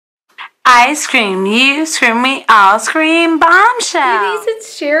I scream, you scream, we all scream Bombshell. Ladies,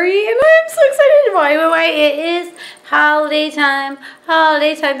 it's Sheri, and I'm so excited. Why? It is holiday time.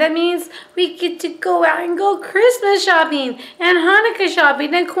 Holiday time. That means we get to go out and go Christmas shopping, and Hanukkah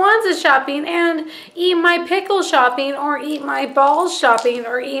shopping, and Kwanzaa shopping, and eat my pickle shopping, or eat my balls shopping,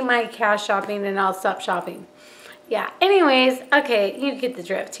 or eat my cash shopping, and I'll stop shopping. Yeah, anyways, okay, you get the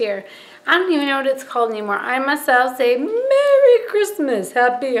drift here. I don't even know what it's called anymore. I myself say Merry Christmas,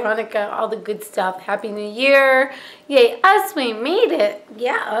 Happy Hanukkah, all the good stuff. Happy New Year. Yay, us, we made it.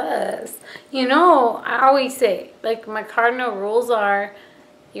 Yeah, us. You know, I always say, like, my cardinal rules are,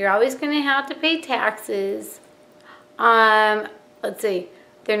 you're always going to have to pay taxes. Let's see,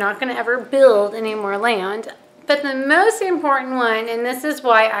 they're not going to ever build any more land. But the most important one, and this is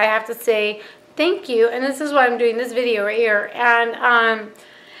why I have to say thank you, and this is why I'm doing this video right here, and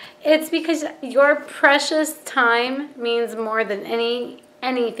it's because your precious time means more than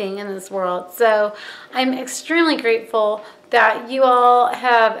anything in this world. So I'm extremely grateful that you all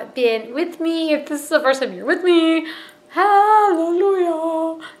have been with me. If this is the first time you're with me,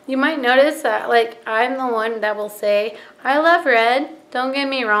 hallelujah. You might notice that, like, I'm the one that will say, I love red, don't get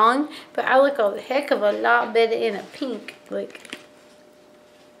me wrong, but I look a heck of a lot better in a pink. Like,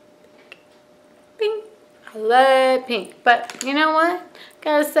 pink. I love pink. But you know what?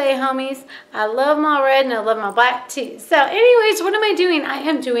 Gotta say, homies, I love my red and I love my black too. So anyways, what am I doing? I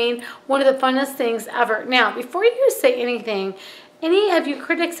am doing one of the funnest things ever. Now, before you say anything, any of you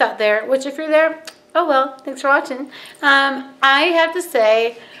critics out there, which if you're there, oh well, thanks for watching. I have to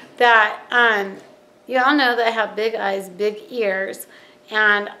say that you all know that I have big eyes, big ears,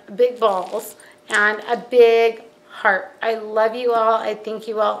 and big balls, and a big heart. I love you all. I thank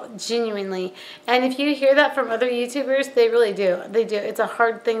you all genuinely. And if you hear that from other YouTubers, they really do. They do. It's a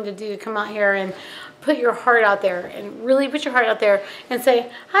hard thing to do, to come out here and put your heart out there and really put your heart out there and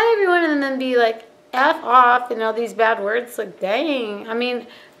say, hi everyone, and then be like, F off and all these bad words. Like, dang. I mean,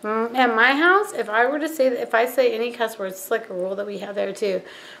 at my house, if I were to say that, if I say any cuss words, it's like a rule that we have there too.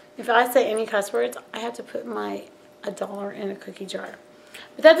 If I say any cuss words, I have to put $1 in a cookie jar.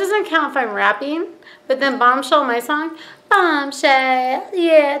 But that doesn't count if I'm rapping. But then Bombshell, my song, Bombshell,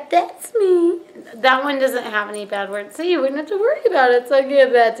 yeah, that's me. That one doesn't have any bad words, so you wouldn't have to worry about it. So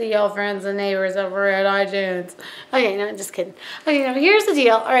give that to your friends and neighbors over at iTunes. Okay, no, just kidding. Okay, now here's the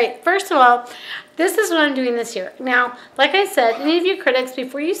deal. All right, first of all, this is what I'm doing this year. Now, like I said, any of you critics,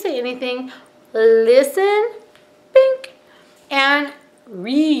 before you say anything, listen, bink, and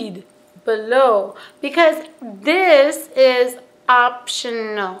read below. Because this is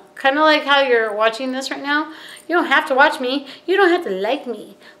optional. Kind of like how you're watching this right now. You don't have to watch me. You don't have to like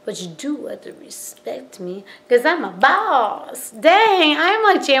me. But you do have to respect me. Because I'm a boss. Dang, I'm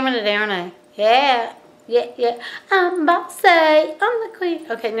like jamming it, aren't I? Yeah. Yeah. I'm bossy. I'm the queen.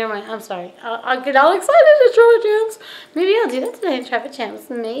 Okay, never mind. I'm sorry. I'll get all excited at traffic jams. Maybe I'll do that today in traffic jams.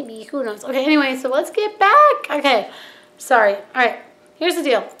 Maybe. Who knows? Okay, anyway, so let's get back. Okay. Sorry. All right. Here's the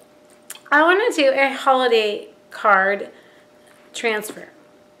deal. I want to do a holiday card transfer.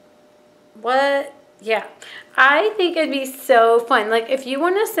 What? Yeah. I think it'd be so fun. Like, if you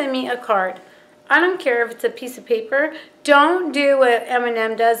want to send me a card, I don't care if it's a piece of paper. Don't do what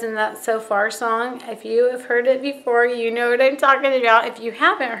Eminem does in that So Far song. If you have heard it before, you know what I'm talking about. If you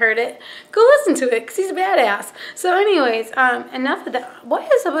haven't heard it, go listen to it because he's a badass. So anyways, enough of that.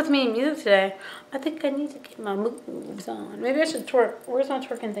 What is up with me and music today? I think I need to get my moves on. Maybe I should twerk. Where's my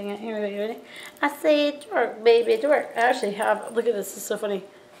twerking thing at? Here, ready? I say twerk, baby, twerk. I actually have, look at this, it's so funny.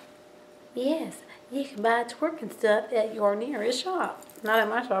 Yes, you can buy twerking stuff at your nearest shop. Not at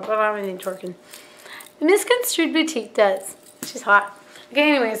my shop, I don't have anything twerking. Misconstrued Boutique does. She's hot.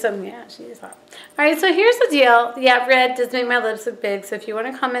 Okay, anyway, so yeah, she is hot. Alright, so here's the deal. Yeah, red does make my lips look big, so if you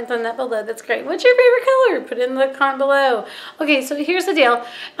want to comment on that below, that's great. What's your favorite color? Put it in the comment below. Okay, so here's the deal.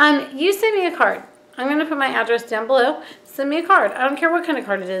 You send me a card. I'm going to put my address down below. Send me a card. I don't care what kind of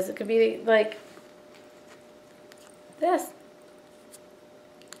card it is. It could be like this.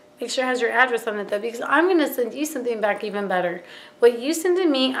 Make sure it has your address on it though, because I'm going to send you something back even better. What you send to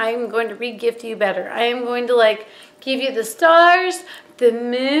me, I am going to re-gift you better. I am going to, like, give you the stars, the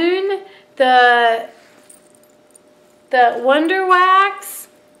moon, the Wonder Wax.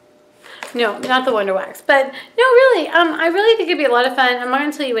 No, not the Wonder Wax, but no, really, I really think it'd be a lot of fun. I'm not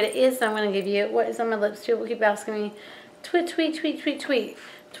going to tell you what it is, so I'm going to give you what is on my lips too. We'll keep asking me. Tweet.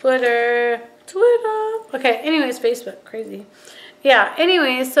 Twitter. Okay, anyways, Facebook, crazy. Yeah,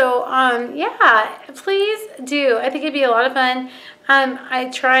 anyway, so, yeah, please do. I think it'd be a lot of fun. I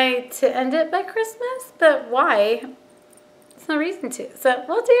try to end it by Christmas, but why? There's no reason to. So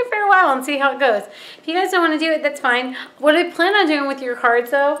we'll do it for a while and see how it goes. If you guys don't want to do it, that's fine. What I plan on doing with your cards,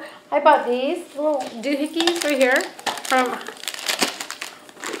 though, I bought these little doohickeys right here from...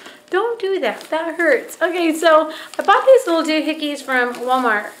 Don't do that. That hurts. Okay, so I bought these little doohickeys from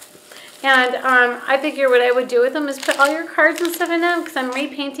Walmart. And I figure what I would do with them is put all your cards and stuff in them because I'm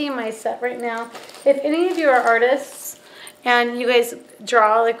repainting my set right now. If any of you are artists and you guys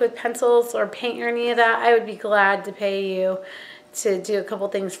draw like with pencils or paint or any of that, I would be glad to pay you to do a couple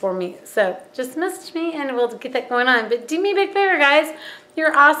things for me. So just message me and we'll get that going on. But do me a big favor, guys.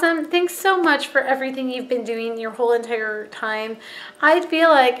 You're awesome. Thanks so much for everything you've been doing your whole entire time. I feel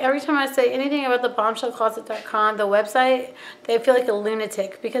like every time I say anything about the bombshellcloset.com, the website, they feel like a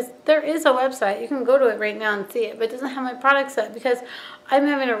lunatic because there is a website. You can go to it right now and see it, but it doesn't have my products up because I'm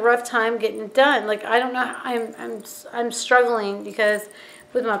having a rough time getting it done. Like I don't know, I'm struggling because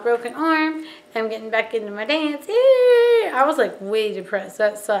with my broken arm, I'm getting back into my dance. I was like way depressed.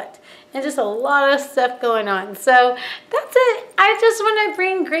 That sucked. And just a lot of stuff going on. So that's it. I just want to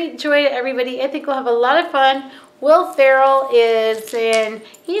bring great joy to everybody. I think we'll have a lot of fun. Will Ferrell is saying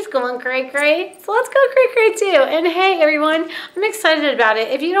he's going cray cray. So let's go cray cray too. And hey everyone, I'm excited about it.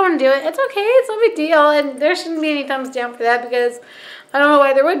 If you don't want to do it, it's okay. It's no big deal. And there shouldn't be any thumbs down for that because I don't know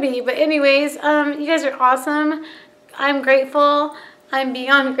why there would be. But anyways, you guys are awesome. I'm grateful. I'm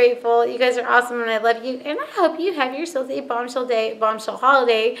beyond grateful. You guys are awesome and I love you. And I hope you have yourselves a bombshell day, bombshell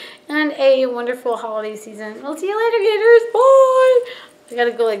holiday, and a wonderful holiday season. I'll see you later, gators. Bye. I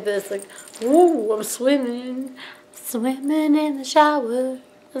gotta go like this. Like, ooh, I'm swimming. Swimming in the shower.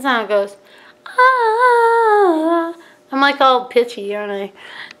 That's how it goes. Ah. I'm like all pitchy, aren't I?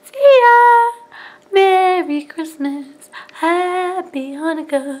 See ya. Merry Christmas. Happy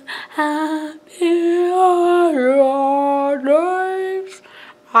Hanukkah. Happy holidays.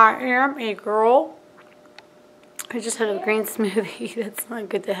 I am a girl. I just had a green smoothie. That's not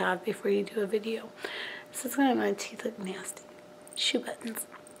good to have before you do a video. So it's gonna make my teeth look nasty. Shoe buttons.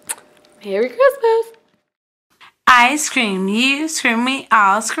 Merry Christmas. I scream, you scream, we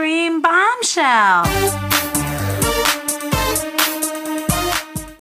all scream, Bombshell.